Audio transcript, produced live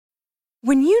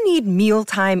When you need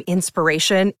mealtime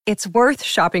inspiration, it's worth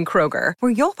shopping Kroger,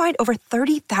 where you'll find over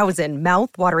 30,000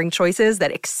 mouth-watering choices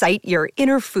that excite your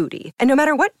inner foodie. And no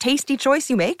matter what tasty choice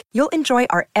you make, you'll enjoy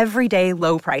our everyday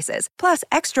low prices, plus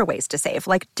extra ways to save,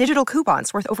 like digital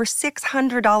coupons worth over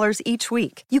 $600 each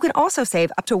week. You can also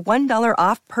save up to $1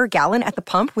 off per gallon at the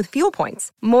pump with fuel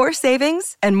points. More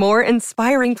savings and more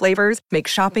inspiring flavors make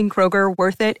shopping Kroger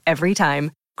worth it every time.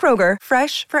 Kroger,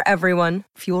 fresh for everyone.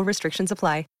 Fuel restrictions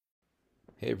apply.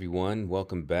 Hey everyone,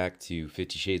 welcome back to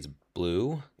 50 Shades of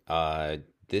Blue.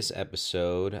 This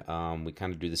episode, we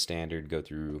kind of do the standard, go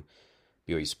through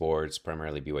BYU sports,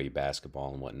 primarily BYU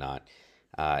basketball and whatnot.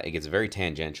 It gets very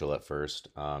tangential at first,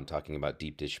 talking about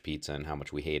deep dish pizza and how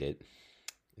much we hate it.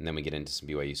 And then we get into some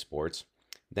BYU sports.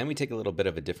 Then we take a little bit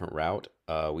of a different route.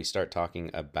 We start talking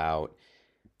about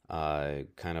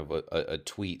kind of a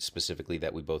tweet specifically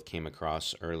that we both came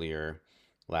across earlier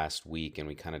last week, and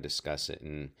we kind of discuss it,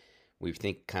 and we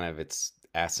think kind of its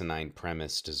asinine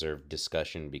premise deserved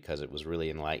discussion because it was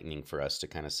really enlightening for us to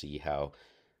kind of see how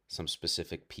some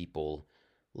specific people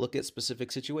look at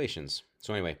specific situations.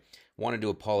 So anyway, wanted to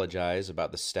apologize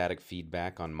about the static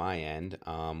feedback on my end.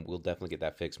 We'll definitely get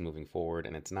that fixed moving forward,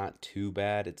 and it's not too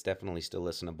bad. It's definitely still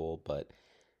listenable, but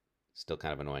still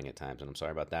kind of annoying at times, and I'm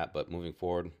sorry about that. But moving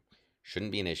forward,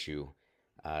 shouldn't be an issue.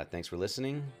 Thanks for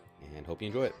listening, and hope you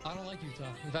enjoy it. I don't like Utah.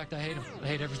 In fact, I hate them. I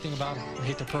hate everything about them. I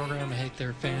hate their program. I hate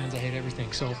their fans. I hate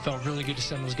everything. So it felt really good to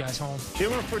send those guys home.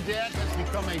 Jimmer Fredette has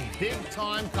become a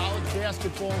big-time college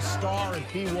basketball star at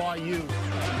BYU.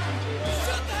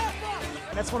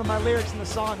 That's one of my lyrics in the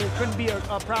song. There couldn't be a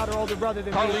prouder older brother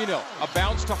than Carlino, me. A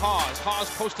bounce to Haas.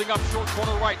 Haas posting up short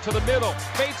corner right to the middle.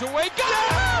 Fades away. Got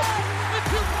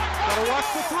it! Gotta watch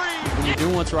the three. When you're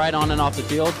doing what's right on and off the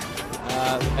field,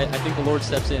 I think the Lord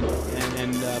steps in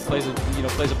and plays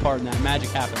a part in that. Magic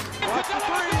happens. Watch the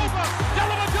three.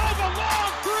 Dellavedova,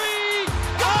 long three.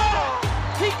 Got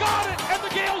it! He got it, and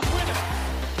the Gales win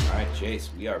it. All right, Jace,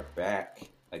 we are back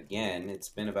again. It's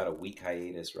been about a week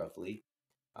hiatus, roughly.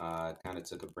 Kind of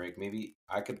took a break. Maybe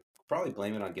I could probably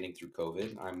blame it on getting through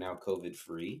COVID. I'm now COVID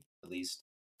free, at least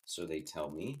so they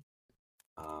tell me.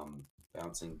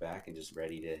 Bouncing back and just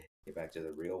ready to get back to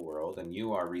the real world. And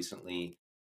you are recently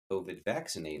COVID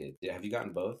vaccinated. Have you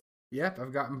gotten both? Yep,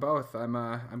 I've gotten both.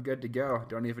 I'm good to go.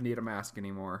 Don't even need a mask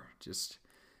anymore. Just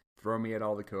throw me at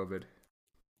all the COVID.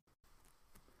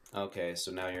 Okay,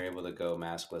 so now you're able to go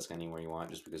maskless anywhere you want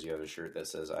just because you have a shirt that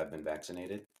says I've been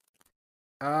vaccinated?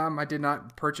 I did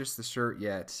not purchase the shirt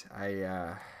yet.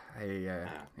 Yeah.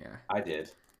 I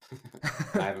did.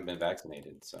 I haven't been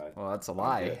vaccinated, so. Well, that's a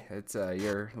lie. It's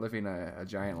you're living a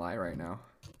giant lie right now.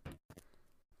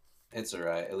 It's all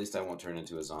right. At least I won't turn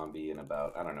into a zombie in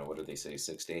about, I don't know, what did they say,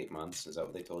 6 to 8 months? Is that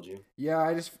what they told you?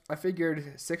 Yeah, I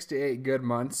figured 6 to 8 good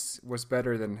months was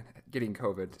better than getting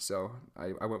COVID, so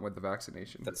I went with the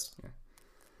vaccination.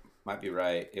 Might be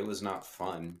right. It was not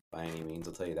fun by any means,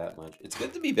 I'll tell you that much. It's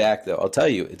good to be back, though. I'll tell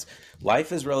you,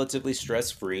 life is relatively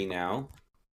stress-free now.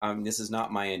 This is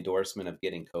not my endorsement of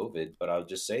getting COVID, but I'll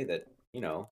just say that,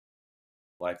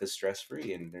 life is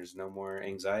stress-free and there's no more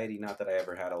anxiety. Not that I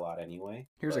ever had a lot anyway.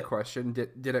 Here's a question.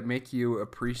 Did it make you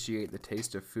appreciate the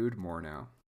taste of food more now?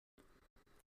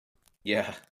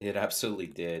 Yeah, it absolutely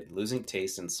did. Losing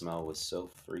taste and smell was so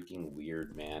freaking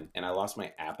weird, man. And I lost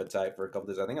my appetite for a couple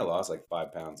days. I think I lost like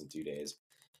 5 pounds in 2 days.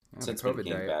 Since we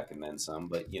came back and then some.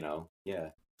 But, yeah.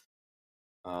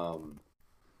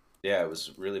 Yeah, it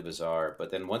was really bizarre. But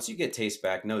then once you get taste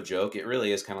back, no joke, it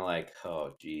really is kind of like,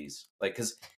 oh, geez. Like,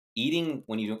 because eating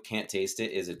when you can't taste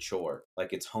it is a chore.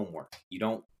 Like, it's homework. You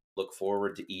don't look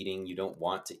forward to eating. You don't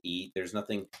want to eat. There's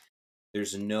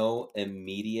no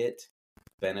immediate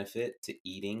benefit to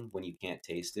eating when you can't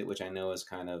taste it, which I know is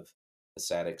kind of a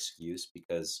sad excuse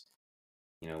because,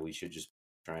 we should just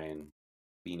try and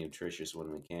be nutritious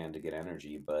when we can to get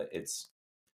energy. But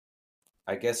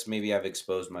I guess maybe I've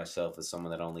exposed myself as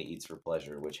someone that only eats for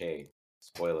pleasure, which, hey,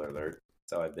 spoiler alert,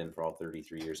 that's how I've been for all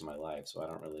 33 years of my life. So I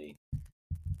don't really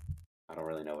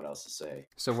know what else to say.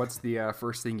 So what's the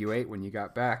first thing you ate when you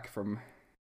got back from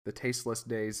the tasteless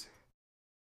days?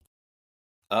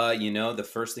 The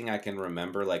first thing I can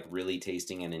remember, like, really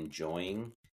tasting and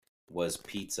enjoying was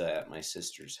pizza at my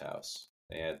sister's house.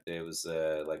 It was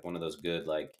like one of those good,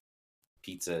 like,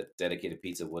 dedicated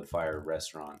pizza wood fire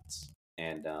restaurants.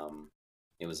 And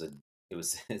it was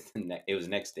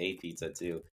next day pizza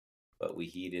too, but we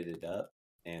heated it up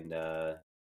and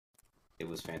it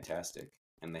was fantastic.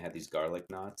 And they had these garlic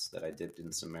knots that I dipped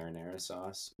in some marinara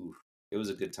sauce. Ooh, it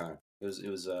was a good time.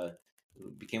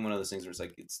 It became one of those things where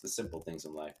it's the simple things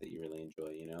in life that you really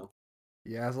enjoy,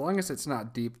 Yeah, as long as it's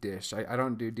not deep dish. I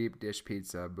don't do deep dish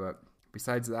pizza, but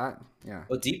besides that, yeah.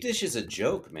 Well, deep dish is a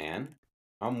joke, man.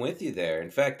 I'm with you there.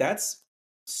 In fact, that's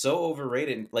so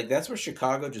overrated. Like that's where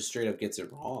Chicago just straight up gets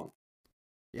it wrong.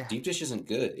 Yeah. Deep dish isn't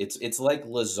good. It's like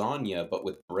lasagna but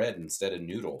with bread instead of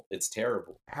noodle. It's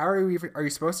terrible. How are you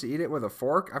supposed to eat it with a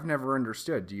fork? I've never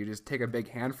understood. Do you just take a big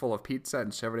handful of pizza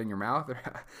and shove it in your mouth?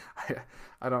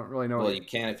 I don't really know. Well, you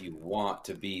can if you want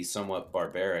to be somewhat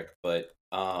barbaric, but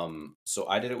so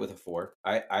I did it with a fork.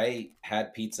 I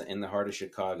had pizza in the heart of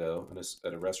Chicago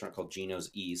at a restaurant called Gino's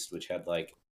East, which had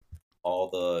like all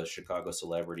the Chicago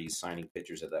celebrities signing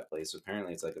pictures at that place. So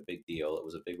apparently it's like a big deal. It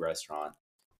was a big restaurant.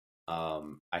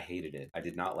 I hated it. I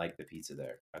did not like the pizza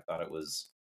there. I thought it was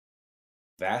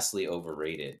vastly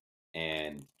overrated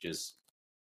and just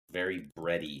very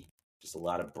bready. Just a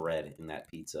lot of bread in that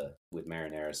pizza with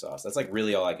marinara sauce. That's like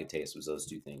really all I could taste was those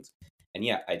two things. And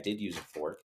yeah, I did use a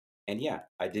fork. And yeah,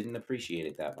 I didn't appreciate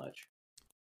it that much.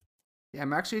 Yeah,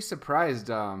 I'm actually surprised.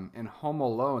 In Home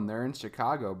Alone, they're in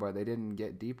Chicago, but they didn't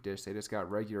get deep dish. They just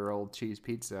got regular old cheese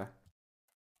pizza.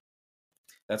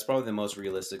 That's probably the most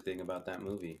realistic thing about that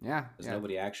movie. Yeah, because yeah.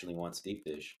 nobody actually wants deep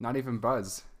dish. Not even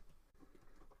Buzz.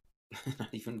 Not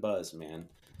even Buzz, man.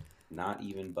 Not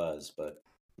even Buzz, but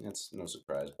that's no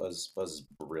surprise. Buzz is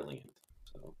brilliant.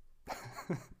 So.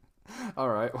 All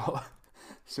right, well,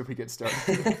 should we get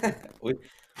started? We're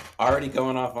already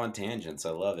going off on tangents.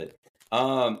 I love it.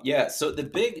 Yeah. So the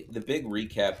big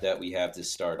recap that we have to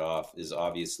start off is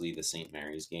obviously the St.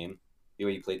 Mary's game.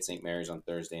 BYU played St. Mary's on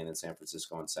Thursday and then San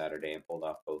Francisco on Saturday and pulled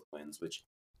off both wins, which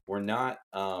were not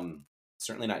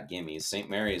certainly not gimmies. St.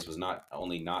 Mary's was not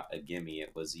only not a gimme,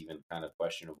 it was even kind of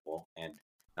questionable and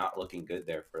not looking good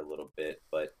there for a little bit.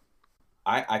 But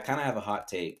I kind of have a hot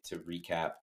take to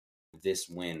recap this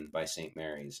win by St.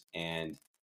 Mary's. And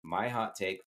my hot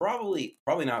take, probably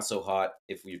not so hot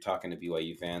if you're talking to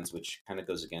BYU fans, which kind of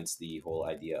goes against the whole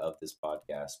idea of this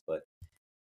podcast, but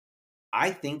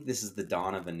I think this is the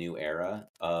dawn of a new era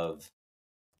of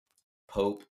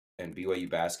Pope and BYU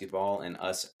basketball and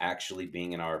us actually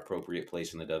being in our appropriate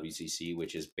place in the WCC,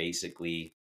 which is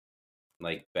basically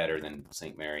like better than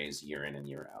St. Mary's year in and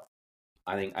year out.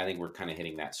 I think we're kind of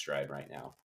hitting that stride right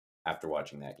now after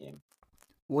watching that game.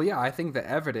 Well, yeah, I think the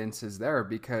evidence is there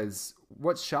because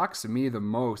what shocks me the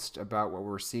most about what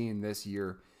we're seeing this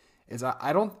year is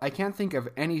I can't think of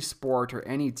any sport or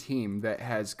any team that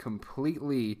has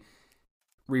completely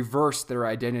reversed their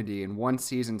identity in one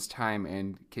season's time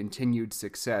and continued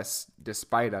success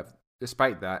despite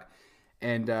that.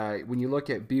 And when you look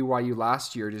at BYU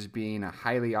last year just being a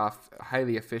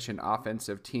highly efficient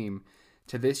offensive team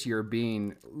to this year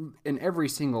being in every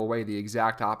single way the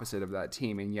exact opposite of that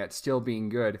team and yet still being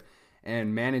good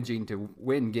and managing to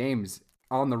win games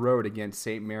on the road against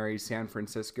St. Mary's, San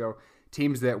Francisco,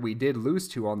 teams that we did lose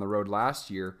to on the road last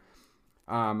year.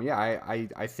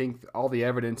 I think all the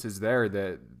evidence is there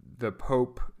that the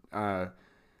Pope, Pope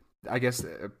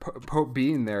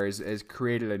being there has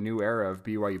created a new era of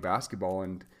BYU basketball,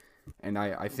 and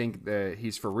I think that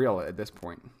he's for real at this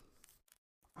point.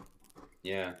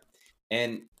 Yeah,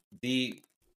 and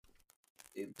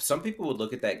some people would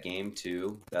look at that game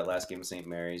too, that last game of St.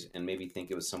 Mary's, and maybe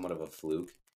think it was somewhat of a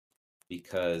fluke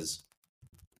because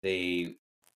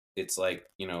it's like,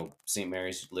 St.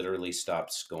 Mary's literally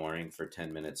stopped scoring for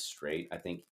 10 minutes straight. I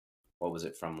think, what was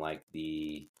it from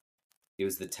it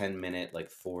was the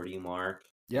 10-minute 40 mark.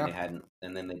 Yeah.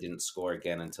 And then they didn't score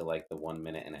again until the 1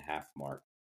 minute and a half mark.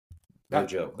 No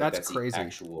joke. That's crazy. The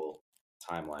actual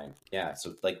timeline. Yeah.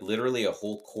 So literally a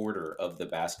whole quarter of the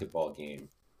basketball game,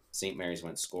 St. Mary's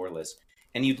went scoreless.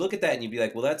 And you'd look at that and you'd be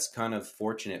like, well, that's kind of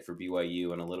fortunate for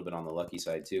BYU and a little bit on the lucky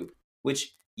side too,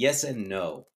 which yes and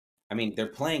no. I mean, they're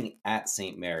playing at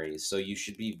St. Mary's, so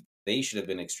they should have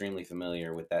been extremely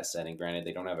familiar with that setting. Granted,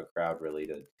 they don't have a crowd really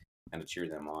to kind of cheer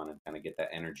them on and kind of get that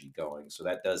energy going. So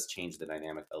that does change the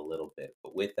dynamic a little bit.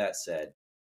 But with that said,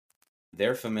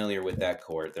 they're familiar with that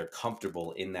court. They're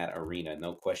comfortable in that arena,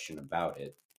 no question about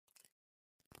it.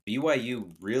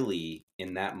 BYU really,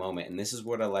 in that moment, and this is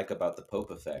what I like about the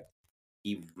Pope effect,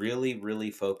 he really,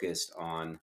 really focused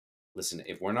on, listen,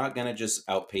 if we're not going to just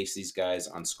outpace these guys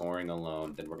on scoring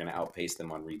alone, then we're going to outpace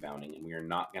them on rebounding, and we are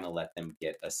not going to let them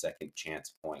get a second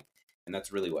chance point. And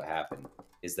that's really what happened,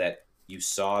 is that you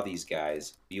saw these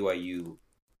guys, BYU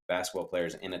basketball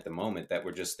players in at the moment, that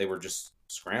they were just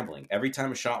scrambling. Every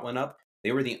time a shot went up,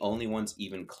 they were the only ones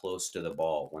even close to the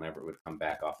ball whenever it would come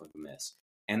back off of a miss.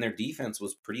 And their defense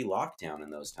was pretty locked down in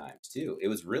those times, too. It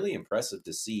was really impressive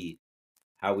to see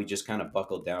how we just kind of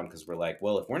buckled down because we're like,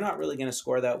 well, if we're not really going to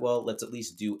score that well, let's at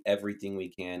least do everything we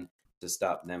can to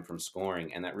stop them from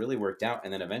scoring. And that really worked out.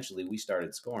 And then eventually we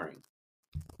started scoring.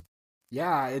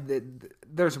 Yeah,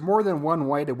 there's more than one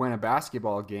way to win a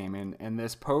basketball game, and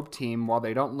this Pope team, while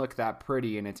they don't look that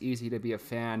pretty, and it's easy to be a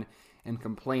fan and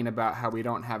complain about how we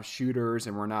don't have shooters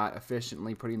and we're not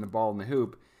efficiently putting the ball in the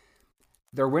hoop,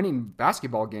 they're winning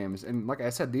basketball games. And like I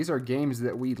said, these are games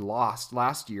that we lost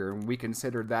last year, and we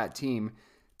considered that team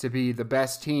to be the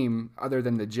best team other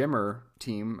than the Jimmer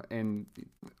team in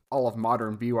all of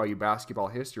modern BYU basketball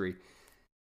history.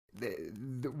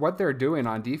 What they're doing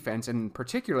on defense, and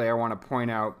particularly I want to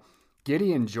point out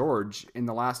Gideon George in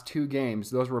the last 2 games,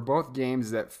 those were both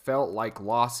games that felt like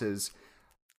losses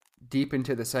deep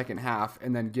into the second half,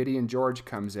 and then Gideon George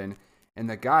comes in, and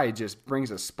the guy just brings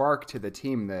a spark to the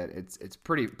team that it's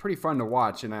pretty fun to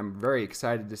watch, and I'm very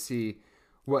excited to see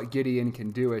what Gideon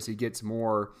can do as he gets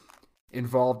more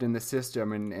involved in the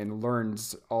system and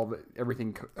learns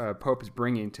everything Pope is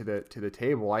bringing to the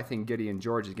table. I think Gideon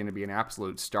George is going to be an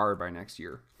absolute star by next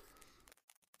year.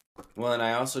 Well, and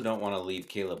I also don't want to leave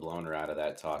Caleb Lohner out of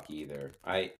that talk either.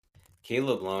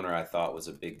 Caleb Lohner, I thought, was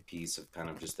a big piece of kind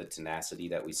of just the tenacity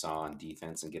that we saw on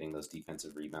defense and getting those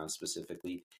defensive rebounds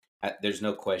specifically. There's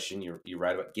no question, you're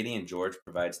right about Gideon George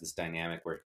provides this dynamic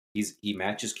where he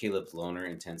matches Caleb Lohner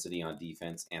intensity on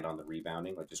defense and on the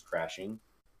rebounding, like just crashing.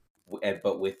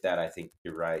 But with that, I think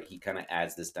you're right. He kind of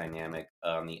adds this dynamic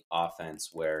on the offense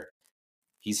where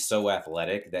he's so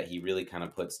athletic that he really kind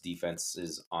of puts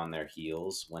defenses on their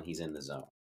heels when he's in the zone.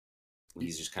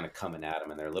 He's just kind of coming at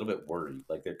them, and they're a little bit worried.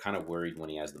 Like, they're kind of worried when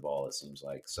he has the ball, it seems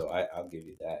like. So I'll give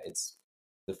you that. It's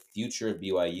the future of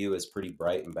BYU is pretty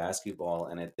bright in basketball,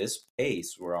 and at this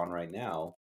pace we're on right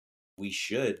now, we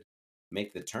should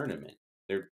make the tournament.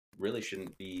 There really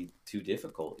shouldn't be too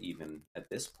difficult even at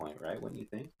this point, right? What do you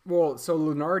think? Well, so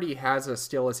Lunardi has us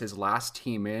still as his last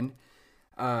team in.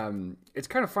 It's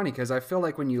kind of funny because I feel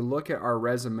like when you look at our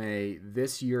resume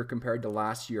this year compared to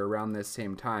last year around this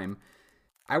same time,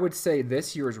 I would say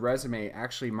this year's resume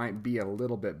actually might be a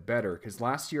little bit better because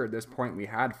last year at this point we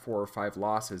had 4 or 5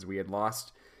 losses. We had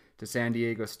lost to San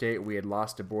Diego State, we had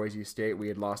lost to Boise State, we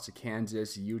had lost to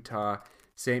Kansas, Utah,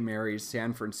 St. Mary's,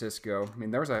 San Francisco. I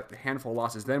mean, there was a handful of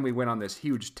losses. Then we went on this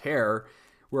huge tear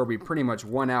where we pretty much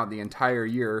won out the entire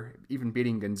year, even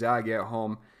beating Gonzaga at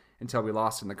home until we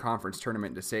lost in the conference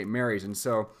tournament to St. Mary's. And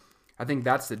so I think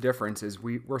that's the difference is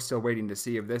we're still waiting to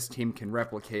see if this team can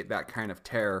replicate that kind of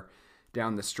tear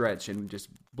down the stretch and just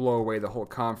blow away the whole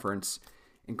conference,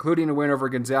 including a win over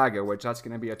Gonzaga, which that's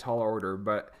going to be a tall order.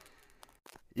 But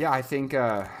yeah, I think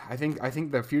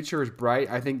the future is bright.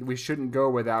 I think we shouldn't go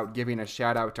without giving a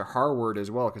shout out to Harward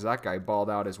as well, because that guy balled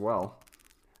out as well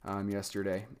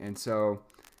yesterday. And so,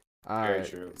 very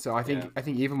true. So I think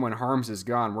even when Harms is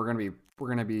gone, we're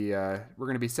gonna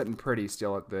be sitting pretty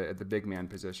still at the big man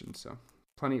position. So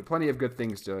plenty of good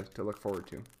things to look forward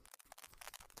to.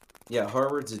 Yeah,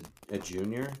 Harvard's a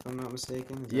junior, if I'm not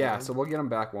mistaken. Yeah, right? So we'll get him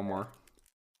back one more.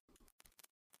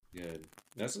 Good.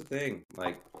 That's the thing.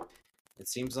 Like, it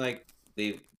seems like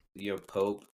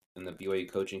Pope and the BYU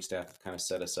coaching staff have kind of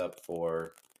set us up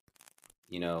for,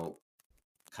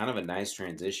 kind of a nice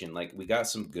transition. Like, we got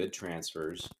some good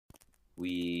transfers.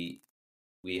 We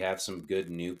have some good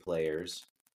new players.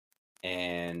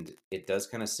 And it does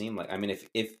kind of seem like, I mean,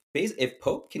 if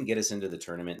Pope can get us into the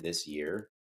tournament this year,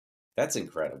 that's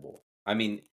incredible. I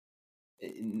mean,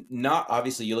 not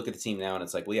obviously you look at the team now and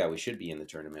it's like, well, yeah, we should be in the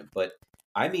tournament. But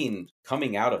I mean,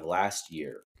 coming out of last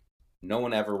year, no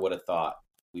one ever would have thought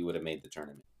we would have made the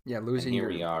tournament. Yeah, losing. And here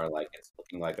we are, like it's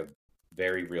looking like a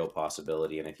very real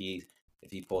possibility. And if he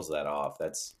pulls that off,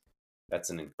 that's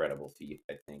an incredible feat,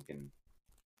 I think, and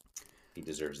he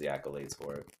deserves the accolades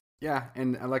for it. Yeah,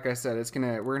 and like I said,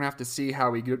 we're gonna have to see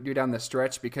how we do down the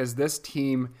stretch because this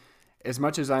team, as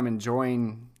much as I'm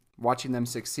enjoying watching them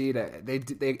succeed,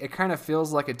 it kind of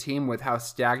feels like a team with how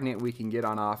stagnant we can get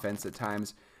on offense at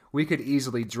times. We could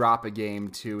easily drop a game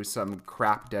to some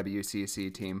crap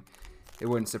WCC team. It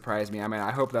wouldn't surprise me. I mean,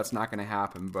 I hope that's not going to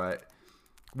happen, but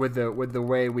with the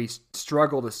way we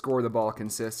struggle to score the ball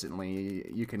consistently,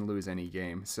 you can lose any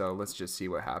game. So let's just see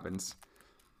what happens.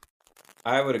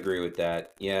 I would agree with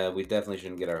that. Yeah, we definitely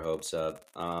shouldn't get our hopes up.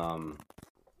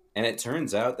 And it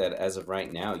turns out that as of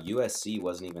right now, USC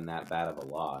wasn't even that bad of a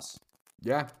loss.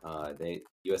 Yeah.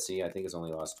 USC, I think, has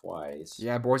only lost twice.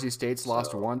 Yeah, Boise State's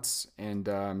lost once, and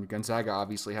Gonzaga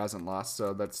obviously hasn't lost.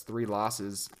 So that's 3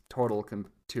 losses total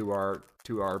to our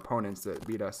opponents that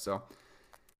beat us. So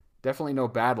definitely no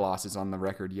bad losses on the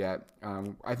record yet.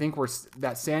 I think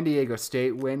that San Diego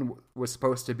State win was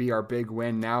supposed to be our big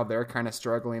win. Now they're kind of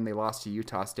struggling. They lost to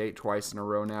Utah State twice in a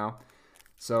row now.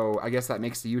 So I guess that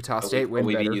makes the Utah State win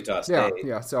better. Beat Utah State.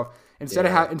 Yeah. So instead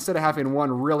of having one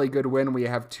really good win, we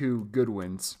have 2 good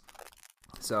wins.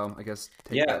 So I guess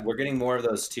we're getting more of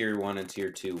those tier 1 and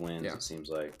tier 2 wins. It seems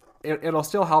like it'll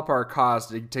still help our cause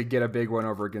to get a big one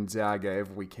over Gonzaga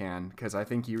if we can, because I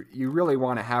think you really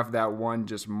want to have that one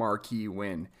just marquee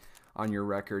win on your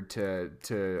record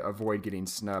to avoid getting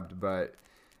snubbed. But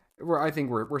I think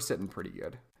we're sitting pretty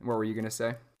good. What were you gonna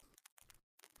say?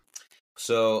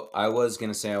 So I was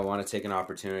gonna say I want to take an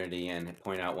opportunity and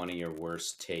point out one of your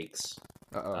worst takes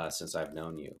since I've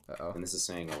known you, and this is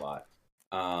saying a lot.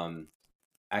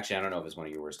 Actually, I don't know if it's one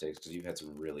of your worst takes because you've had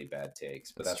some really bad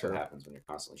takes, but that's what happens when you're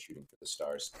constantly shooting for the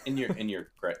stars. To your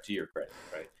credit,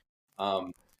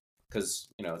 right? Because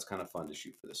it's kind of fun to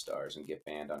shoot for the stars and get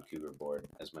banned on Cougar Board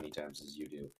as many times as you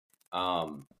do.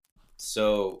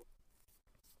 So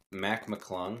Mac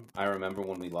McClung, I remember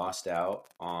when we lost out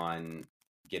on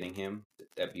getting him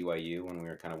at BYU when we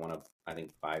were kind of one of, I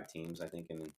think, 5 teams,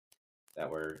 that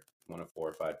were one of 4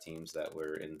 or 5 teams that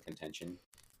were in contention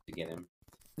to get him.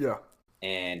 Yeah.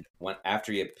 And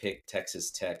after you had picked Texas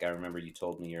Tech, I remember you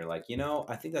told me, you're like,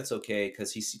 I think that's okay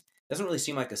because he doesn't really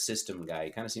seem like a system guy.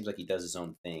 He kind of seems like he does his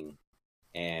own thing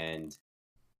and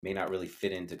may not really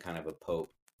fit into kind of a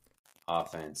Pope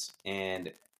offense.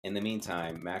 And in the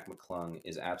meantime, Mac McClung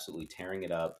is absolutely tearing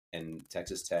it up, and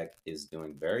Texas Tech is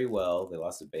doing very well. They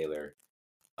lost to Baylor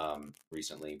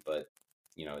recently, but,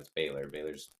 it's Baylor.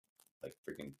 Baylor's like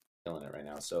freaking killing it right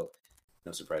now, so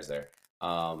no surprise there.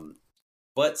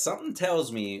 But something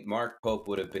tells me Mark Pope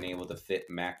would have been able to fit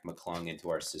Mac McClung into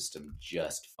our system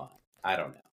just fine. I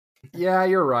don't know. Yeah,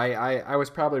 you're right. I was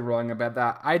probably wrong about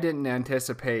that. I didn't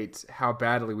anticipate how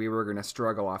badly we were going to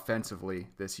struggle offensively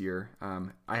this year.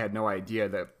 I had no idea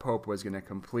that Pope was going to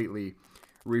completely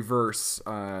reverse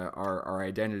our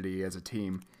identity as a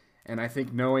team. And I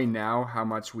think knowing now how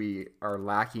much we are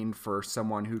lacking for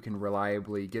someone who can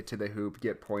reliably get to the hoop,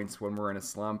 get points when we're in a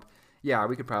slump, yeah,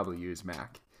 we could probably use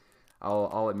Mac.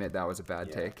 I'll admit that was a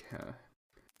bad take.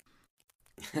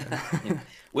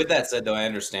 With that said, though, I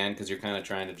understand because you're kind of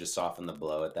trying to just soften the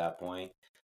blow at that point.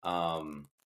 Oh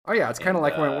yeah, it's kind of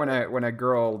like when a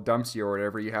girl dumps you or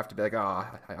whatever, you have to be like, oh,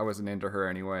 I wasn't into her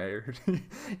anyway.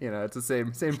 It's the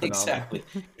same phenomenon. Exactly.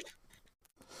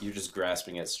 You're just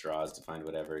grasping at straws to find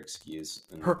whatever excuse.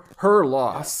 And, her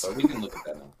loss. Yeah, but we can look at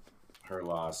that now. Her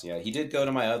loss. Yeah, he did go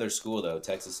to my other school though,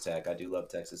 Texas Tech. I do love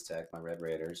Texas Tech, my Red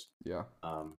Raiders. Yeah.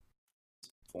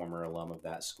 Former alum of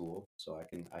that school, so I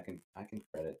can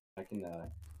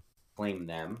claim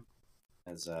them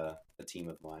as a team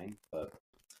of mine. But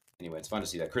anyway, it's fun to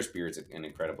see that Chris Beard's an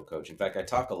incredible coach. In fact, I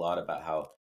talk a lot about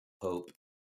how Pope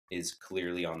is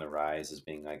clearly on the rise as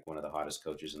being like one of the hottest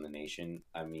coaches in the nation.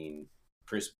 I mean,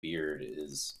 Chris Beard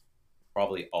is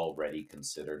probably already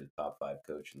considered a top 5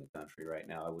 coach in the country right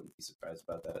now. I wouldn't be surprised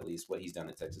about that. At least what he's done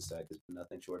at Texas Tech has been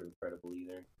nothing short of incredible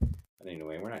either. But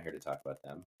anyway, we're not here to talk about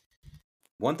them.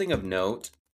 One thing of note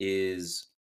is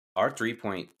our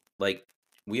 3-point,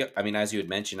 as you had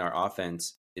mentioned, our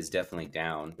offense is definitely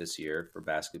down this year for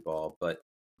basketball, but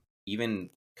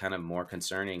even kind of more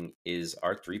concerning is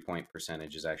our 3-point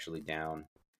percentage is actually down.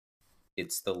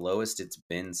 It's the lowest it's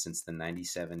been since the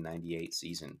 97-98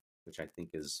 season, which I think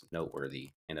is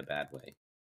noteworthy in a bad way.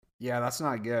 Yeah, that's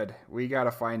not good. We got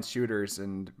to find shooters,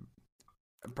 and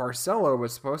Barcelo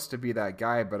was supposed to be that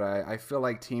guy, but I feel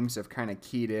like teams have kind of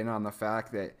keyed in on the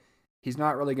fact that he's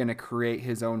not really going to create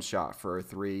his own shot for a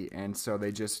 3, and so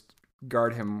they just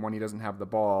guard him when he doesn't have the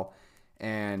ball,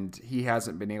 and he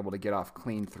hasn't been able to get off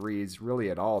clean 3s really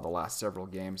at all the last several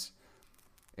games.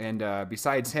 And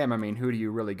besides him, I mean, who do you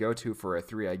really go to for a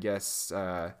 3? I guess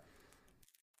Brandon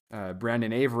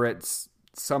Averett's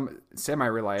some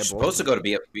semi-reliable. Supposed to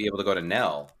be able to go to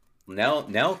Nell.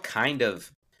 Nell kind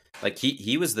of... Like,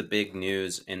 he was the big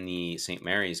news in the St.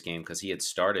 Mary's game because he had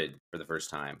started for the first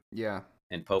time. Yeah.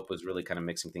 And Pope was really kind of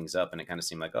mixing things up, and it kind of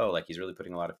seemed like, he's really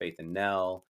putting a lot of faith in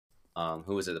Nell.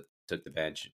 Who was it that took the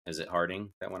bench? Is it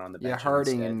Harding that went on the bench? Yeah,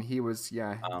 Harding, and he was,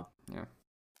 yeah.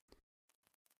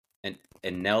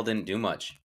 And Nell didn't do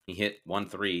much. He hit 1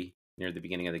 3 near the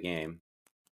beginning of the game,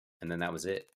 and then that was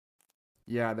it.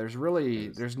 Yeah, there's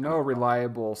no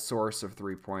reliable source of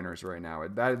 3-pointers right now.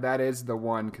 That is the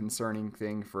one concerning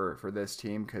thing for this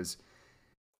team, because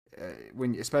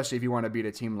especially if you want to beat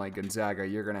a team like Gonzaga,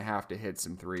 you're going to have to hit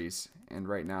some 3s, and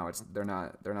right now they're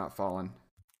not falling.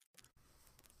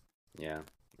 Yeah,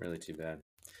 really too bad.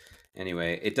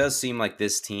 Anyway, it does seem like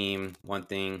this team, one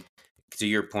thing to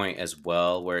your point as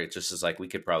well, where it just is like we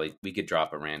could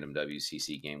drop a random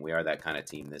WCC game. We are that kind of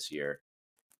team this year.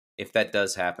 If that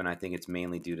does happen, I think it's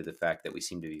mainly due to the fact that we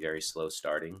seem to be very slow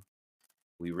starting.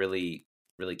 We really,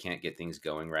 really can't get things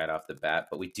going right off the bat,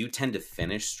 but we do tend to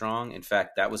finish strong. In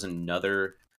fact, that was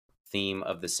another theme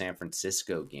of the San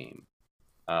Francisco game.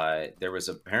 there was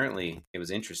apparently, it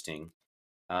was interesting.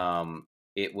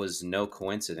 It was no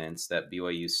coincidence that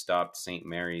BYU stopped St.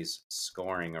 Mary's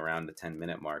scoring around the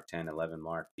 10-minute mark, 10, 11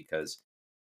 mark, because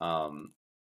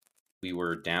we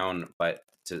were down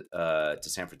to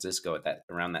San Francisco at that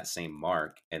around that same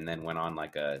mark, and then went on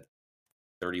like a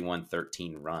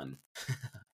 31-13 run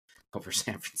over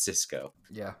San Francisco.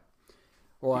 Yeah.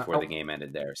 Well, before the game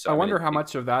ended there. So I wonder how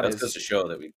much of that is just to show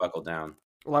that we buckled down.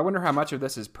 Well, I wonder how much of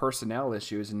this is personnel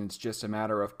issues, and it's just a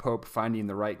matter of Pope finding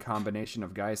the right combination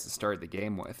of guys to start the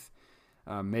game with.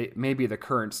 Maybe the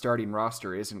current starting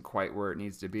roster isn't quite where it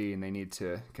needs to be, and they need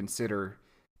to consider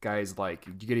guys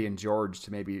like Gideon George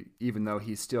to maybe, even though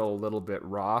he's still a little bit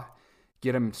raw,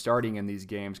 get him starting in these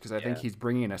games, because I think he's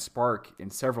bringing a spark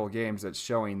in several games that's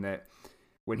showing that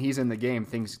when he's in the game,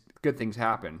 good things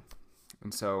happen.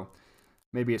 And so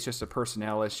maybe it's just a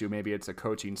personnel issue. Maybe it's a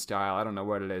coaching style. I don't know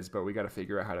what it is, but we got to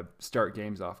figure out how to start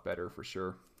games off better for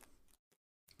sure.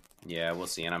 Yeah, we'll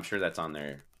see. And I'm sure that's on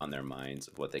their minds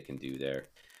of what they can do there.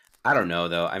 I don't know,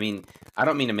 though. I mean, I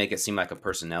don't mean to make it seem like a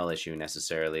personnel issue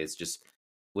necessarily. It's just,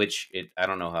 I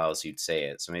don't know how else you'd say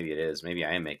it. So maybe it is. Maybe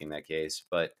I am making that case.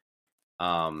 But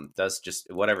does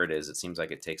just, whatever it is, it seems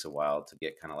like it takes a while to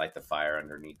get kind of like the fire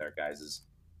underneath our guys'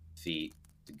 feet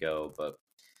to go. But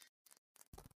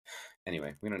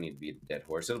anyway, we don't need to be a dead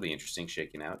horse. It'll be interesting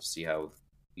shaking out to see how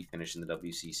we finish in the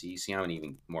WCC, see how many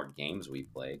even more games we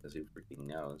play, because who freaking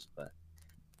knows. But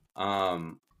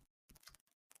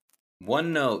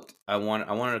one note, I wanted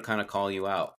to kind of call you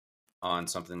out on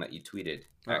something that you tweeted.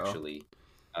 Actually,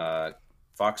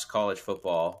 Fox College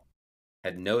Football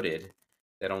had noted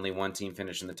that only one team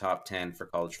finished in the top 10 for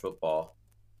college football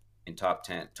in top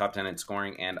 10 in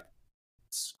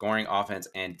scoring offense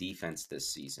and defense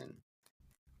this season.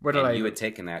 You had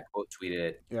taken that, quote tweeted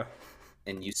it. Yeah.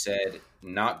 And you said,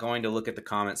 not going to look at the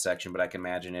comment section, but I can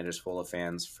imagine it is full of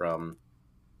fans from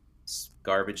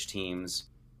garbage teams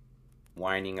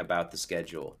whining about the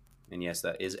schedule. And yes,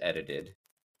 that is edited.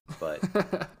 But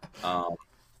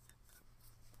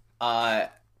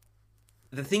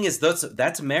the thing is,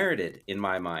 that's merited in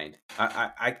my mind.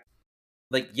 I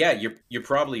you're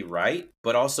probably right,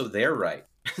 but also they're right.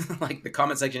 Like, the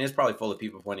comment section is probably full of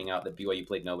people pointing out that BYU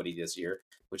played nobody this year,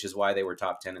 which is why they were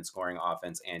top 10 in scoring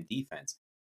offense and defense.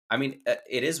 I mean,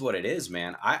 it is what it is,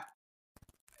 man.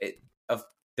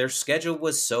 Their schedule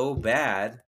was so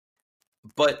bad,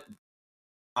 but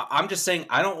I'm just saying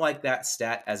I don't like that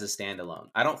stat as a standalone.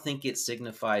 I don't think it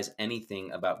signifies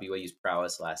anything about BYU's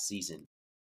prowess last season.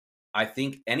 I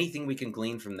think anything we can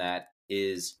glean from that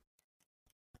is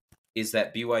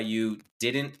that BYU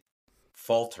didn't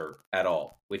falter at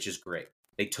all, which is great.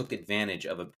 They took advantage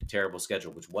of a terrible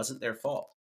schedule, which wasn't their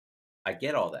fault. I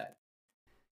get all that.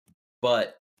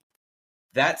 But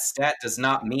that stat does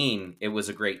not mean it was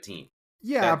a great team.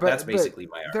 Yeah, that's basically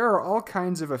my argument. There are all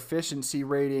kinds of efficiency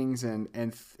ratings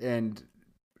and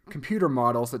computer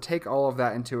models that take all of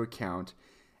that into account.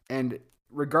 And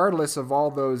regardless of all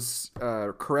those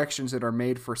corrections that are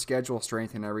made for schedule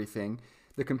strength and everything,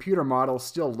 the computer model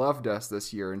still loved us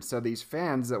this year. And so these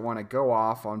fans that want to go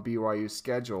off on BYU's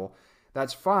schedule,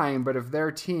 that's fine. But if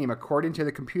their team, according to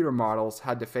the computer models,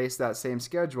 had to face that same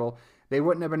schedule, they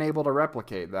wouldn't have been able to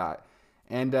replicate that.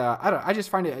 And I just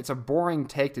find it's a boring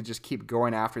take to just keep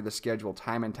going after the schedule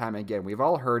time and time again. We've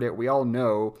all heard it. We all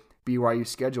know BYU's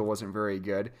schedule wasn't very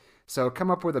good. So come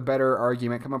up with a better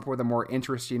argument. Come up with a more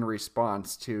interesting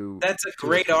response to. That's a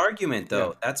great argument, though.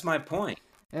 Yeah. That's my point.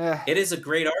 Yeah. It is a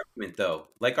great argument, though.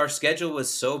 Like, our schedule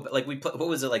was so like we put, what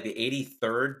was it, like the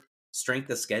 83rd strength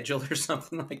of schedule or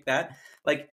something like that.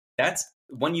 Like, that's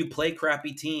when you play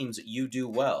crappy teams, you do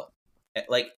well.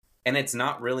 Like. And it's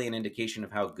not really an indication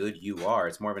of how good you are.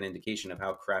 It's more of an indication of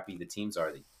how crappy the teams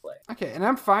are that you play. Okay, and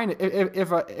I'm fine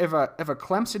if a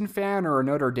Clemson fan or a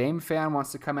Notre Dame fan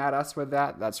wants to come at us with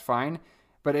that, that's fine.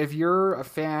 But if you're a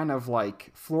fan of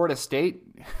like Florida State,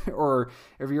 or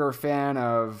if you're a fan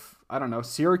of, I don't know,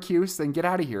 Syracuse, then get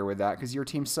out of here with that because your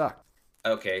team sucked.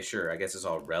 Okay, sure. I guess it's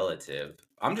all relative.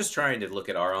 I'm just trying to look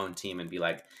at our own team and be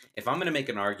like, if I'm going to make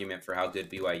an argument for how good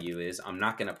BYU is, I'm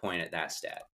not going to point at that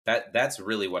stat. That's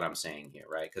really what I'm saying here,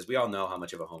 right? Because we all know how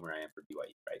much of a homer I am for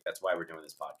BYU, right? That's why we're doing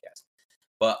this podcast.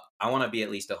 But I want to be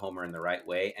at least a homer in the right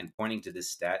way, and pointing to this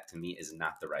stat to me is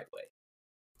not the right way.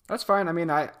 That's fine. I mean,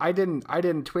 I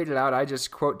didn't tweet it out. I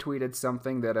just quote tweeted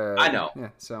something that I know. Yeah,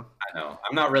 so I know.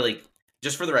 I'm not really.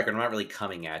 Just for the record, I'm not really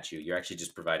coming at you. You're actually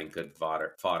just providing good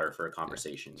fodder for a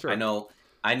conversation. Sure.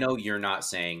 I know you're not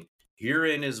saying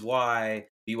herein is why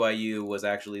BYU was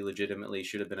actually legitimately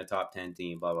should have been a top 10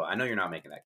 team, blah, blah. I know you're not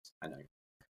making that case. I know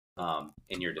you're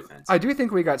in your defense. I do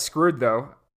think we got screwed, though.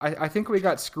 I think we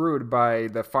got screwed by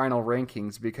the final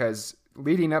rankings because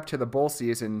leading up to the bowl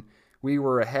season, we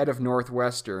were ahead of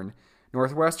Northwestern.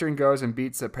 Northwestern goes and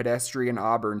beats a pedestrian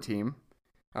Auburn team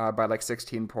by like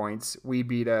 16 points. We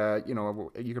beat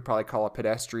you could probably call a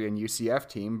pedestrian UCF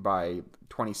team by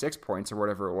 26 points or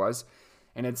whatever it was.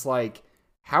 And it's like,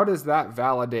 how does that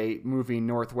validate moving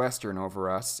Northwestern over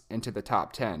us into the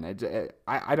top 10?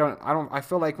 I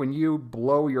feel like when you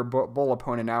blow your bowl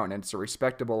opponent out and it's a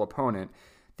respectable opponent,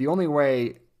 the only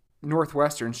way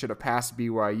Northwestern should have passed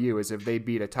BYU is if they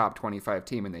beat a top 25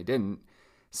 team, and they didn't.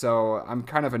 So I'm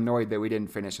kind of annoyed that we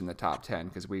didn't finish in the top 10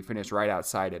 because we finished right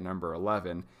outside at number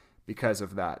 11 because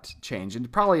of that change.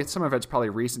 And probably some of it's probably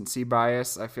recency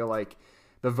bias. I feel like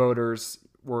the voters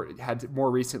had more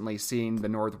recently seen the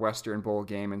Northwestern bowl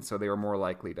game, and so they were more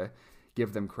likely to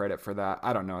give them credit for that.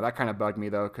 I don't know. That kind of bugged me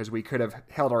though, because we could have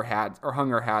held our hats or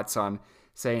hung our hats on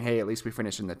saying, hey, at least we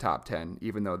finished in the top 10,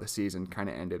 even though the season kind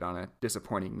of ended on a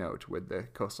disappointing note with the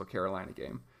Coastal Carolina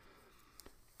game.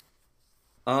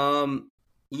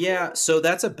 Yeah, so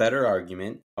that's a better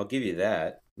argument. I'll give you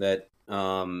that. That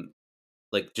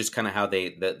like just kind of how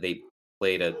they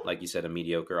played a, like you said, a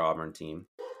mediocre Auburn team.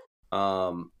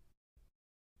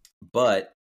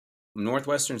 But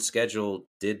Northwestern's schedule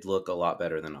did look a lot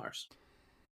better than ours.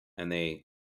 And they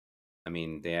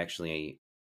actually,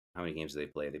 how many games did they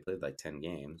play? They played like 10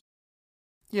 games.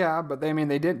 Yeah, but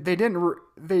they didn't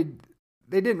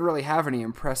really have any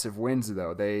impressive wins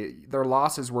though. Their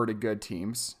losses were to good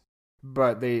teams,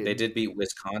 but they did beat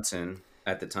Wisconsin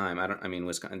at the time.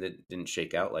 Wisconsin didn't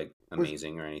shake out like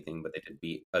amazing or anything, but they did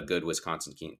beat a good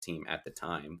Wisconsin team at the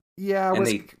time. Yeah, and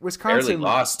they Wisconsin barely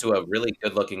lost to a really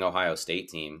good-looking Ohio State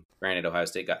team. Granted, Ohio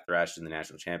State got thrashed in the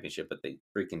national championship, but they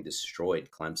freaking destroyed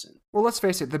Clemson. Well, let's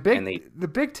face it, the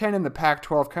Big Ten and the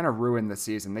Pac-12 kind of ruined the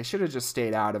season. They should have just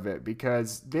stayed out of it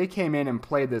because they came in and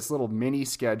played this little mini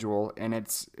schedule, and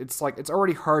it's like it's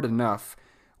already hard enough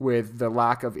with the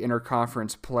lack of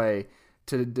interconference play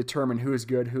to determine who is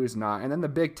good, who is not. And then the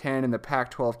Big Ten and the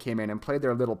Pac-12 came in and played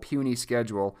their little puny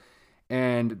schedule.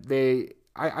 And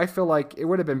I feel like it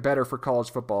would have been better for college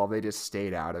football if they just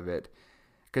stayed out of it,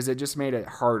 because it just made it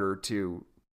harder to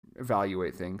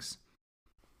evaluate things.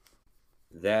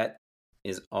 That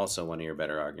is also one of your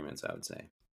better arguments, I would say.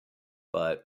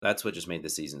 But that's what just made the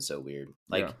season so weird.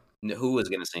 Like, who was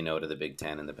going to say no to the Big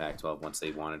Ten and the Pac-12 once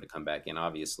they wanted to come back in?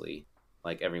 Obviously,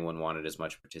 like, everyone wanted as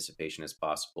much participation as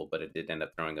possible, but it did end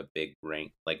up throwing a big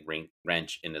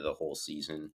wrench into the whole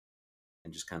season,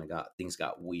 and just kind of things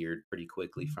got weird pretty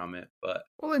quickly from it. But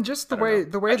and just the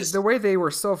way they were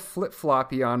so flip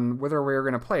floppy on whether we were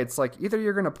going to play. It's like either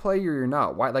you're going to play or you're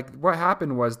not. Why? Like, what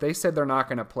happened was they said they're not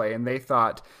going to play, and they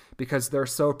thought because they're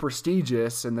so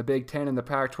prestigious in the Big Ten and the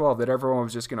Pac-12 that everyone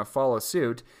was just going to follow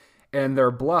suit. And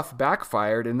their bluff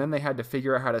backfired, and then they had to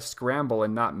figure out how to scramble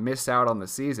and not miss out on the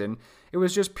season. It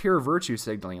was just pure virtue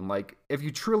signaling. Like, if you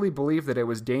truly believe that it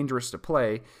was dangerous to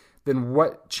play, then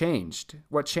what changed?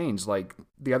 What changed? Like,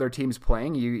 the other team's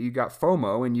playing, you got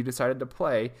FOMO, and you decided to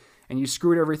play, and you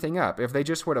screwed everything up. If they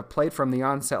just would have played from the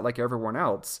onset like everyone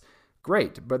else,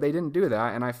 great. But they didn't do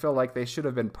that, and I feel like they should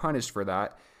have been punished for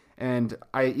that. And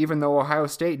even though Ohio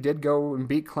State did go and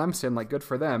beat Clemson, like, good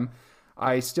for them,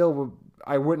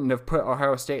 I wouldn't have put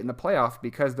Ohio State in the playoff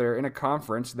because they're in a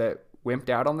conference that wimped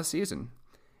out on the season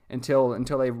until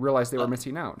they realized they were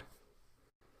missing out.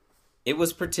 It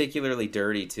was particularly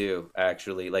dirty too,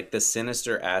 actually. Like, the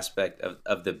sinister aspect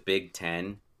of the Big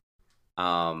Ten,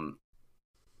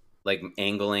 like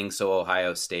angling so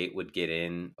Ohio State would get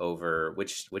in over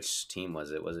which team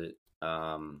was it? Was it?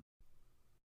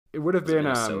 It would have been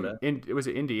Minnesota? Was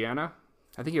it Indiana?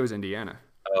 I think it was Indiana.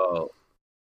 Oh.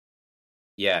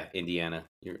 Yeah, Indiana.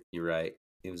 You're right.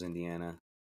 It was Indiana.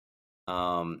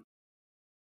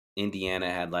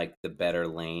 Indiana had like the better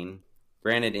lane.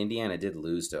 Granted, Indiana did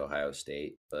lose to Ohio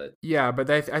State, but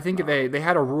I think they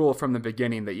had a rule from the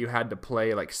beginning that you had to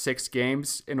play like 6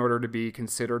 games in order to be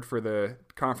considered for the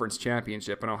conference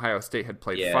championship, and Ohio State had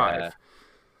played 5.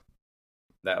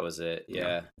 That was it.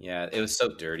 Yeah. It was so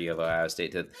dirty of Ohio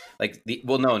State to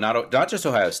not just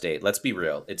Ohio State. Let's be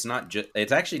real. It's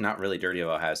actually not really dirty of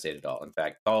Ohio State at all. In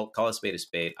fact, call a spade a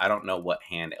spade. I don't know what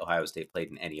hand Ohio State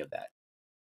played in any of that.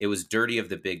 It was dirty of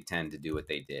the Big Ten to do what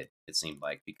they did. It seemed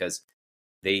like, because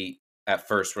they at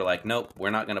first were like, nope, we're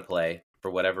not going to play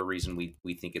for whatever reason.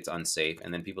 We think it's unsafe,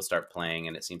 and then people start playing,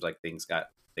 and it seems like they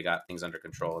got things under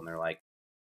control, and they're like,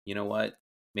 you know what?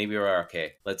 Maybe we're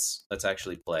okay. Let's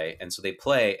actually play. And so they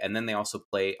play, and then they also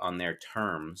play on their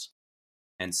terms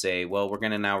and say, well, we're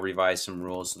going to now revise some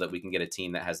rules so that we can get a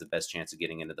team that has the best chance of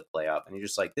getting into the playoff. And you're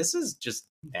just like, this is just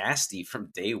nasty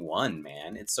from day one,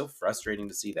 man. It's so frustrating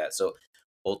to see that. So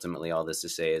ultimately all this to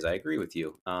say is I agree with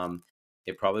you.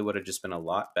 It probably would have just been a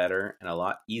lot better and a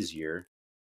lot easier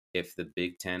if the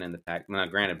Big Ten and the Pac. Now,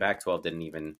 granted, Pac-12 didn't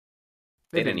even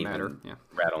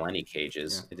rattle any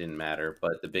cages. It didn't matter,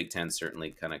 but the Big Ten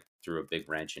certainly kind of threw a big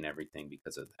wrench in everything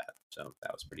because of that. So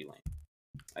that was pretty lame.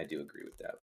 I do agree with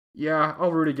that. Yeah,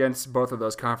 I'll root against both of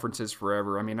those conferences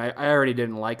forever. I mean, I already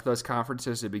didn't like those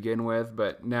conferences to begin with,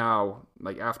 but now,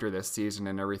 like after this season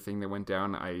and everything that went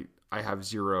down, I have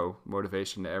zero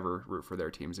motivation to ever root for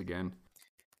their teams again.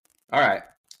 All right.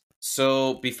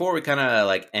 So before we kind of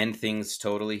like end things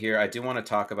totally here, I do want to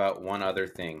talk about one other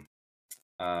thing.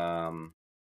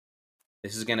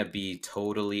 This is going to be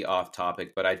totally off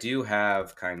topic, but I do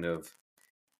have kind of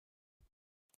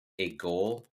a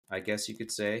goal, I guess you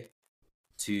could say,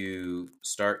 to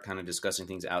start kind of discussing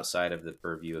things outside of the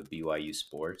purview of BYU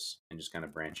sports and just kind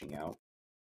of branching out.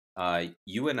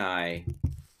 You and I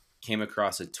came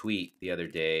across a tweet the other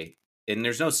day, and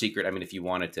there's no secret. I mean, if you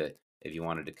wanted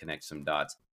to connect some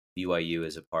dots, BYU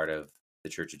is a part of the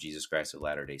Church of Jesus Christ of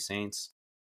Latter-day Saints.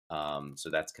 So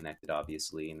that's connected,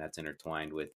 obviously, and that's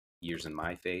intertwined with years in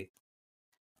my faith.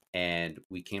 And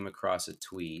we came across a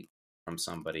tweet from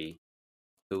somebody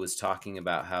who was talking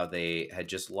about how they had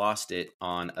just lost it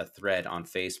on a thread on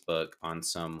Facebook on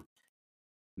some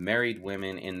married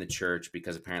women in the church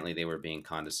because apparently they were being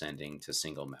condescending to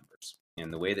single members.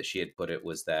 And the way that she had put it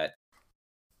was that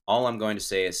all I'm going to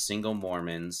say is single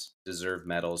Mormons deserve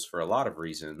medals for a lot of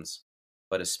reasons,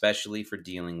 but especially for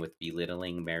dealing with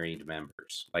belittling married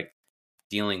members. Like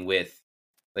dealing with,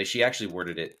 like she actually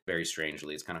worded it very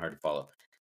strangely. It's kind of hard to follow.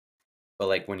 But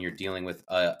like when you're dealing with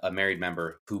a married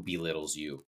member who belittles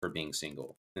you for being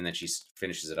single. And then she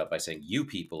finishes it up by saying, you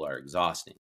people are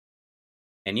exhausting.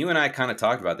 And you and I kind of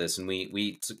talked about this, and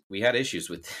we had issues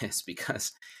with this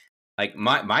because like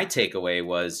my takeaway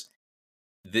was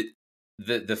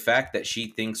the fact that she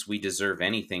thinks we deserve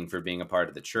anything for being a part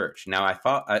of the church. Now, I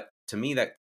thought, to me,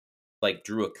 that like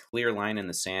drew a clear line in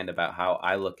the sand about how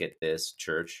I look at this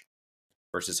church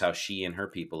versus how she and her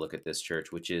people look at this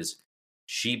church, which is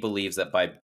she believes that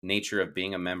by nature of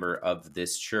being a member of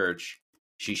this church,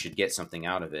 she should get something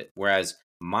out of it. Whereas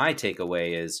my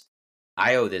takeaway is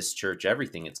I owe this church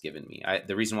everything it's given me.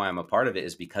 The reason why I'm a part of it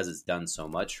is because it's done so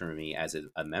much for me as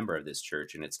a member of this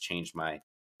church, and it's changed my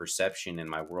perception and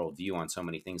my worldview on so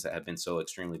many things that have been so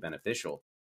extremely beneficial.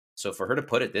 So for her to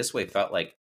put it this way felt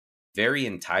like very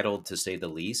entitled, to say the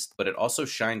least, but it also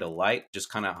shined a light just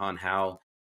kind of on how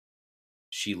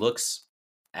she looks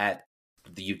at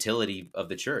the utility of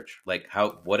the church. Like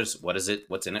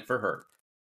what's in it for her?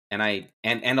 And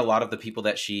a lot of the people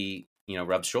that she,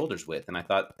 rubs shoulders with. And I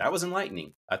thought that was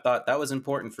enlightening. I thought that was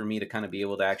important for me to kind of be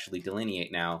able to actually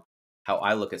delineate now how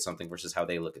I look at something versus how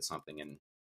they look at something. And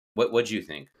what'd you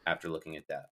think after looking at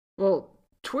that? Well,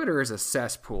 Twitter is a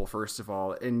cesspool, first of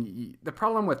all. And the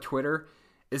problem with Twitter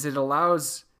is it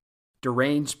allows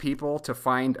deranged people to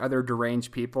find other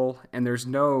deranged people, and there's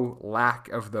no lack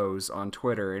of those on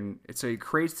Twitter. And so it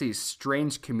creates these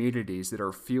strange communities that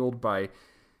are fueled by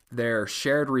their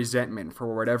shared resentment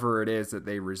for whatever it is that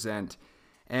they resent.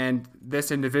 And this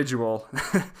individual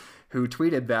who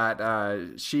tweeted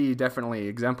that, she definitely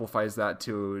exemplifies that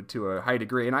to a high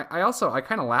degree. And I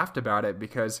kind of laughed about it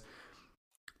because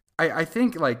I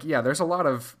think there's a lot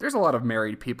of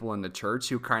married people in the church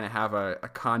who kind of have a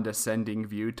condescending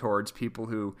view towards people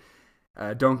who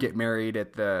don't get married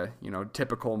at the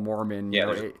typical Mormon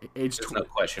age. There's no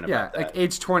question about that. Like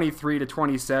age 23 to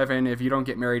 27. If you don't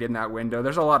get married in that window,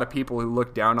 there's a lot of people who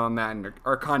look down on that and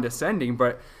are condescending.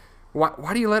 But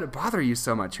why do you let it bother you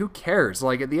so much? Who cares?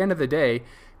 Like at the end of the day,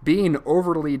 being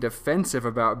overly defensive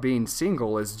about being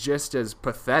single is just as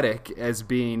pathetic as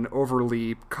being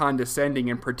overly condescending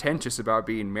and pretentious about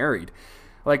being married.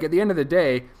 Like at the end of the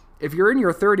day, if you're in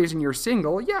your 30s and you're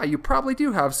single, yeah, you probably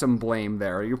do have some blame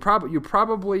there. You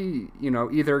probably,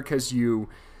 either because you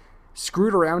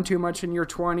screwed around too much in your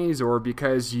 20s or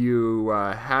because you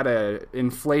had a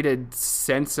inflated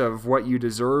sense of what you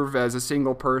deserve as a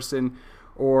single person,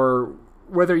 or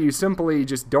whether you simply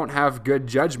just don't have good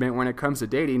judgment when it comes to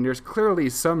dating. There's clearly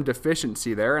some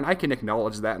deficiency there, and I can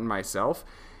acknowledge that in myself.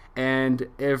 And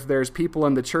if there's people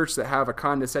in the church that have a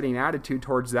condescending attitude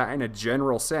towards that in a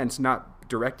general sense, not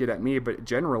directed at me, but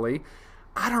generally,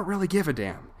 I don't really give a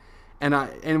damn.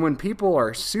 And when people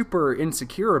are super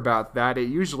insecure about that, it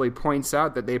usually points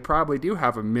out that they probably do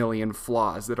have a million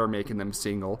flaws that are making them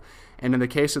single. And in the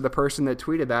case of the person that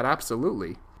tweeted that,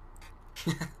 absolutely.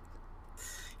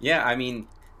 Yeah, I mean,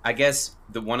 I guess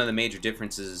one of the major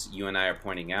differences you and I are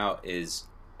pointing out is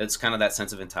it's kind of that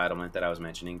sense of entitlement that I was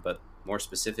mentioning, but more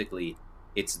specifically,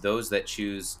 it's those that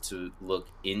choose to look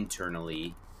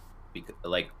internally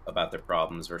about their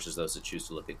problems versus those that choose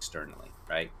to look externally,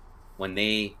 right? When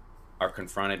they are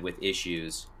confronted with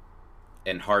issues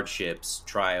and hardships,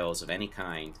 trials of any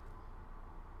kind,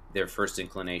 their first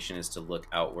inclination is to look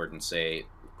outward and say,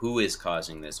 who is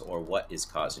causing this, or what is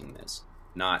causing this?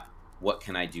 Not what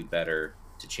can I do better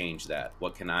to change that?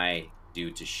 What can I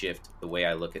do to shift the way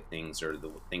I look at things, or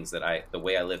the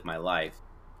way I live my life,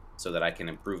 so that I can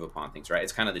improve upon things, right?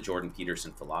 It's kind of the Jordan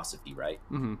Peterson philosophy, right?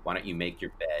 Mm-hmm. Why don't you make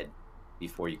your bed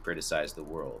before you criticize the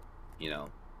world,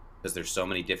 because there's so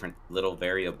many different little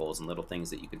variables and little things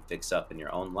that you can fix up in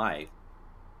your own life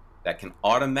that can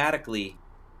automatically,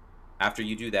 after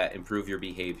you do that, improve your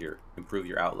behavior, improve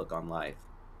your outlook on life,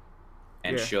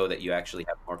 and show that you actually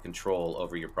have more control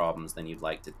over your problems than you'd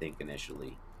like to think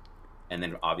initially. And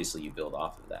then obviously you build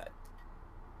off of that.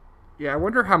 Yeah, I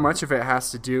wonder how much of it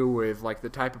has to do with like the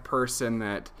type of person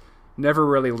that never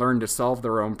really learned to solve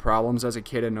their own problems as a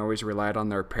kid and always relied on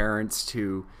their parents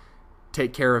to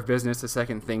take care of business the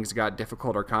second things got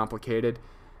difficult or complicated.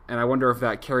 And I wonder if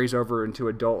that carries over into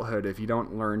adulthood if you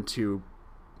don't learn to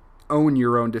own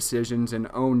your own decisions and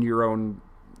own your own,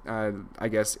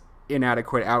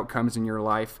 inadequate outcomes in your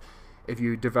life. If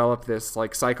you develop this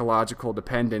like psychological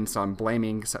dependence on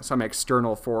blaming some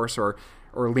external force or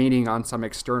leaning on some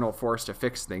external force to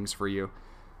fix things for you.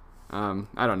 I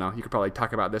don't know. You could probably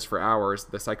talk about this for hours.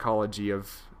 The psychology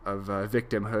of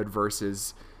victimhood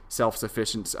versus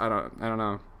self-sufficiency. I don't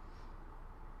know.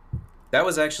 That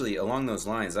was actually along those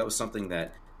lines. That was something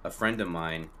that a friend of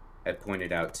mine had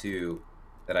pointed out too,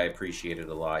 that I appreciated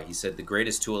a lot. He said the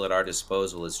greatest tool at our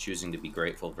disposal is choosing to be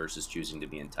grateful versus choosing to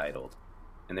be entitled.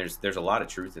 And there's a lot of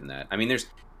truth in that. I mean,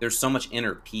 there's so much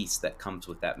inner peace that comes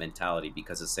with that mentality,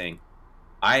 because it's saying,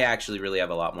 I actually really have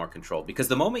a lot more control. Because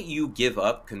the moment you give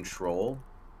up control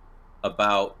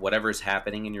about whatever is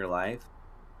happening in your life,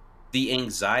 the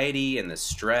anxiety and the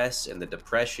stress and the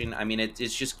depression, I mean,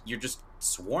 it's just, you're just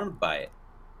swarmed by it.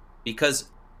 Because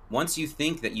once you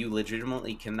think that you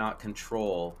legitimately cannot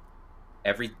control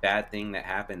every bad thing that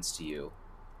happens to you,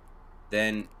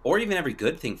 then, or even every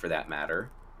good thing for that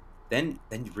matter, then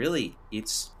really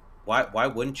it's, why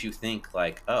wouldn't you think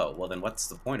like, oh, well then what's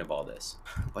the point of all this?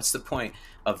 What's the point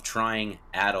of trying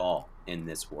at all in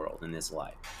this world, in this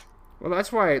life? Well,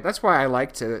 that's why I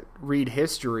like to read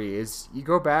history. Is you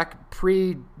go back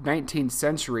pre-19th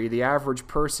century, the average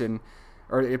person,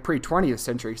 or pre-20th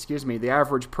century, the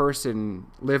average person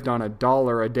lived on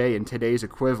 $1 a day in today's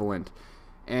equivalent.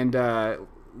 And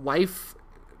life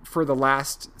for the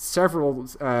last several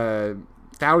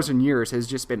thousand years has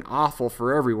just been awful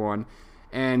for everyone.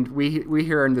 And we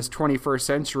here in this 21st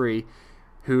century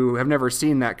who have never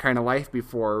seen that kind of life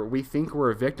before, we think we're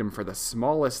a victim for the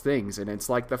smallest things. And it's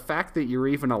like the fact that you're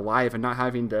even alive and not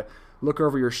having to look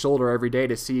over your shoulder every day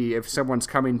to see if someone's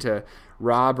coming to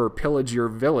rob or pillage your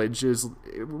village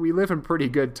we live in pretty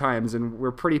good times, and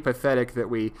we're pretty pathetic that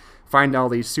we find all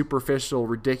these superficial,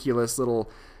 ridiculous little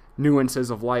nuances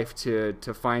of life to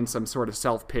find some sort of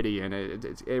self-pity, and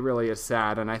it really is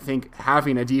sad. And I think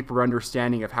having a deeper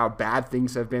understanding of how bad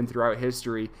things have been throughout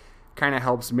history kind of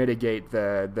helps mitigate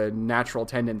the natural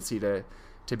tendency to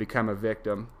become a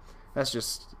victim. That's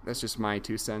just my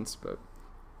 2 cents, but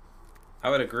I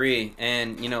would agree.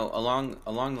 And along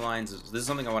the lines of, this is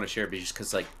something I want to share, just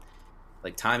because like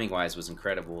timing wise was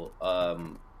incredible.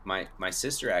 My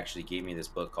sister actually gave me this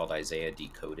book called Isaiah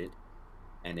Decoded,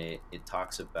 and it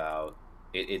talks about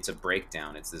it's a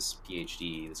breakdown. It's this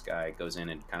PhD, this guy goes in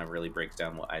and kind of really breaks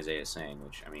down what Isaiah is saying,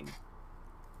 which, I mean,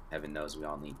 heaven knows we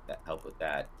all need that help with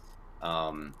that.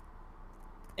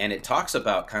 And it talks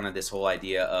about kind of this whole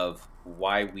idea of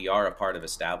why we are a part of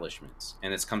establishments,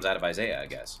 and this comes out of Isaiah, I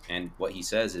guess. And what he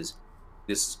says is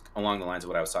this, along the lines of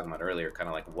what I was talking about earlier, kind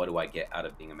of like, what do I get out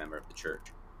of being a member of the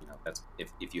church? That's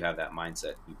if you have that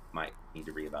mindset, you might need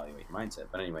to reevaluate your mindset.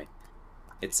 But anyway,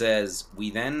 it says, we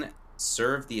then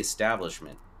serve the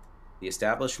establishment. The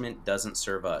establishment doesn't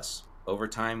serve us. Over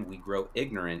time, we grow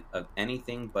ignorant of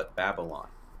anything but Babylon.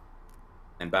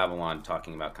 And Babylon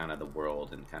talking about kind of the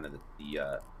world and kind of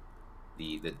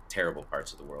the terrible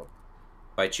parts of the world.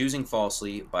 By choosing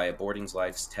falsely, by aborting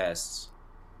life's tests,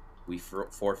 we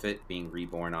forfeit being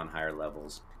reborn on higher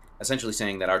levels. Essentially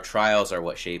saying that our trials are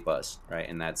what shape us, right?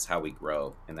 And that's how we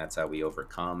grow, and that's how we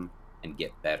overcome and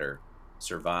get better,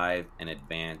 survive and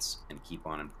advance and keep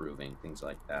on improving, things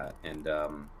like that. And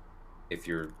if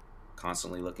you're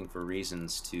constantly looking for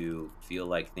reasons to feel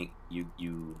like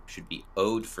you should be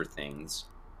owed for things,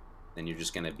 then you're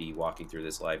just going to be walking through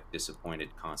this life disappointed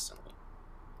constantly.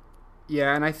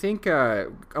 Yeah, and I think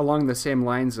along the same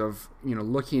lines of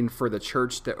looking for the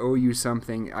church to owe you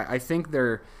something, I think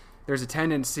there's a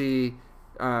tendency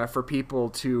for people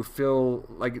to feel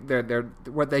like they're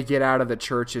what they get out of the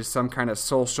church is some kind of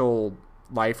social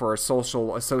life or a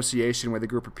social association with a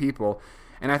group of people.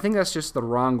 And I think that's just the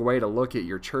wrong way to look at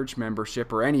your church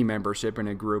membership or any membership in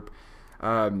a group.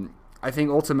 I think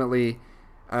ultimately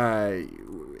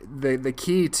the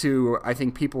key to, I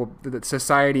think, the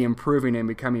society improving and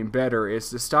becoming better is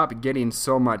to stop getting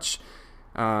so much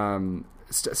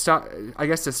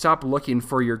stop looking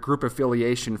for your group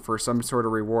affiliation for some sort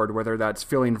of reward, whether that's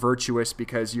feeling virtuous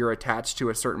because you're attached to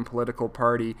a certain political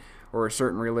party or a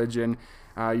certain religion.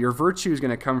 Your virtue is going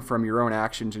to come from your own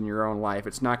actions in your own life.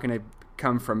 It's not going to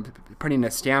come from putting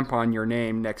a stamp on your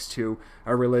name next to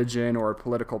a religion or a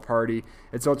political party.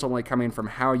 It's ultimately coming from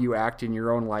how you act in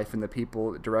your own life and the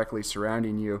people directly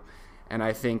surrounding you. And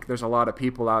I think there's a lot of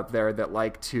people out there that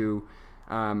like to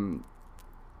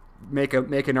make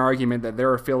an argument that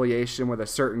their affiliation with a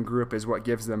certain group is what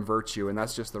gives them virtue, and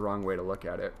that's just the wrong way to look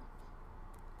at it.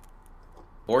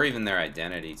 Or even their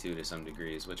identity too, to some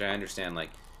degrees, which I understand.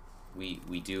 Like we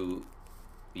do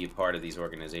be a part of these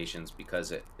organizations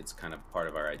because it's kind of part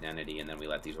of our identity, and then we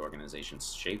let these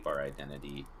organizations shape our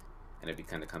identity, and it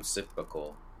kind of becomes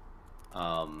cyclical.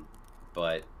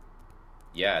 But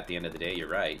yeah, at the end of the day, you're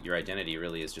right. Your identity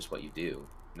really is just what you do,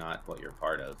 not what you're a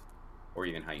part of, or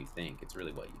even how you think. It's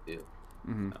really what you do.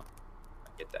 Mm-hmm. So, I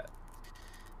get that.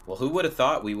 Well, who would have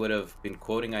thought we would have been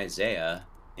quoting Isaiah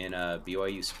in a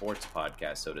BYU sports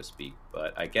podcast, so to speak?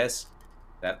 But I guess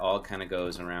that all kind of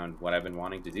goes around what I've been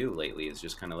wanting to do lately, is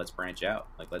just kind of let's branch out.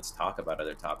 Like, let's talk about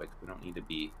other topics. We don't need to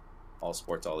be all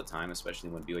sports all the time, especially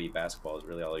when BYU basketball is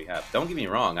really all you have. Don't get me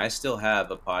wrong. I still have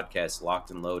a podcast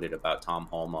locked and loaded about Tom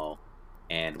Holmoe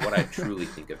and what I truly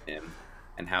think of him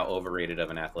and how overrated of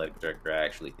an athletic director I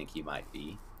actually think he might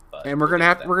be. But and we're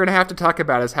gonna have to talk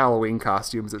about his Halloween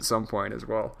costumes at some point as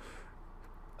well.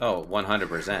 Oh,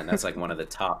 100%. That's like one of the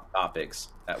top topics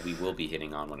that we will be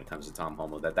hitting on when it comes to Tom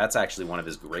Holmoe. That's actually one of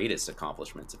his greatest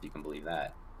accomplishments, if you can believe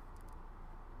that.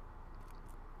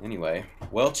 Anyway,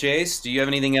 well, Chase, do you have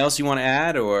anything else you want to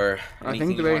add, or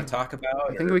anything you want to talk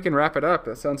about? I think we can wrap it up.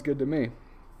 That sounds good to me.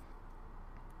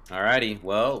 Alrighty.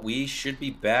 Well, we should be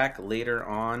back later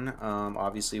on.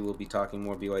 Obviously, we'll be talking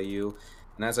more BYU.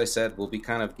 And as I said, we'll be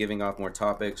kind of giving off more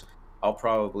topics. I'll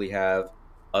probably have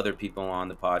other people on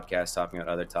the podcast talking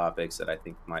about other topics that I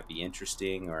think might be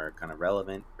interesting or kind of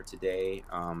relevant for today.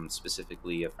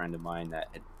 Specifically, a friend of mine that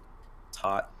had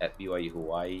taught at BYU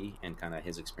Hawaii and kind of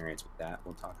his experience with that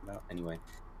we'll talk about. Anyway,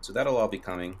 so that'll all be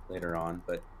coming later on.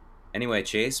 But anyway,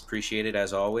 Chase, appreciate it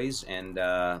as always, and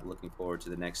looking forward to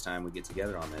the next time we get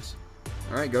together on this.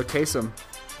 All right, go taste them.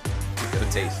 Go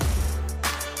taste them.